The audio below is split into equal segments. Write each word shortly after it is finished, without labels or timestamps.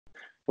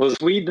Well,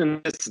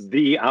 Sweden is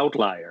the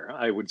outlier,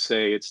 I would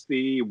say. It's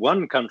the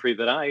one country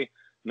that I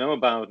know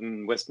about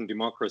in Western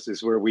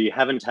democracies where we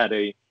haven't had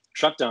a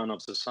shutdown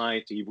of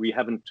society. We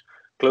haven't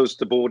closed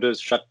the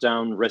borders, shut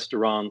down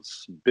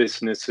restaurants,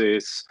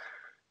 businesses,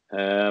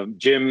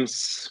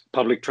 gyms,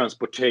 public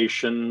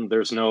transportation.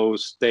 There's no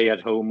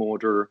stay-at-home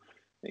order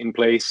in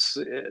place.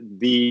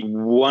 The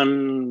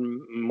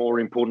one more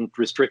important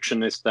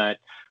restriction is that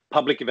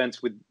public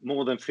events with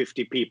more than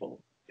 50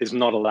 people is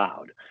not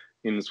allowed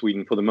in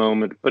Sweden for the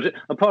moment. But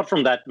apart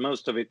from that,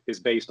 most of it is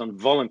based on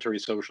voluntary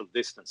social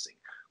distancing.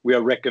 We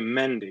are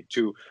recommended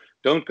to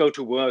don't go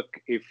to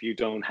work if you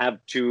don't have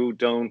to,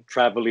 don't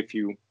travel if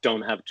you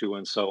don't have to,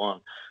 and so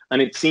on.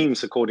 And it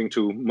seems, according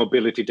to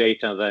mobility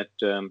data,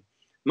 that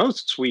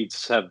most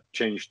Swedes have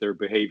changed their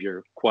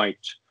behavior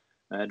quite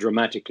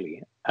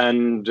dramatically.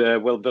 And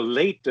well, the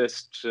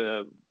latest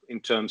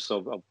in terms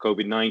of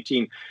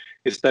COVID-19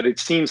 is that it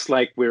seems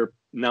like we're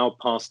now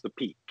past the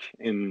peak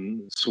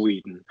in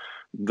Sweden.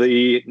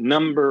 The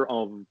number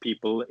of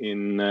people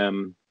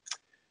in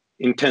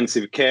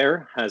intensive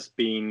care has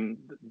been,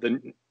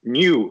 the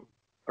new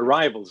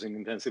arrivals in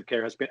intensive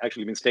care has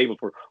actually been stable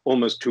for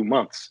almost 2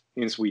 months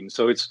in Sweden.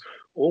 So it's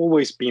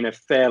always been a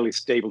fairly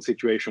stable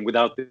situation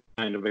without the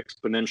kind of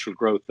exponential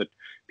growth that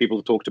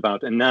people talked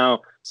about. And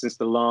now, since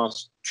the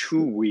last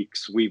 2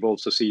 weeks, we've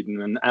also seen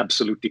an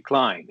absolute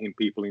decline in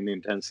people in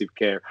intensive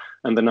care,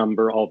 and the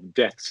number of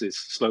deaths is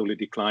slowly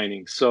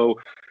declining. So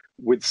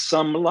with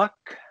some luck,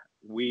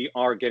 we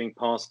are getting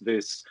past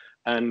this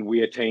and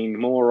we attain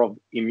more of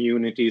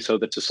immunity so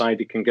that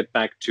society can get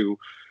back to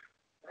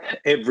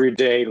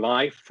everyday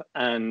life,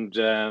 and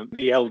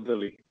the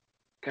elderly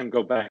can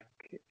go back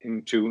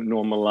into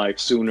normal life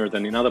sooner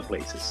than in other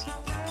places.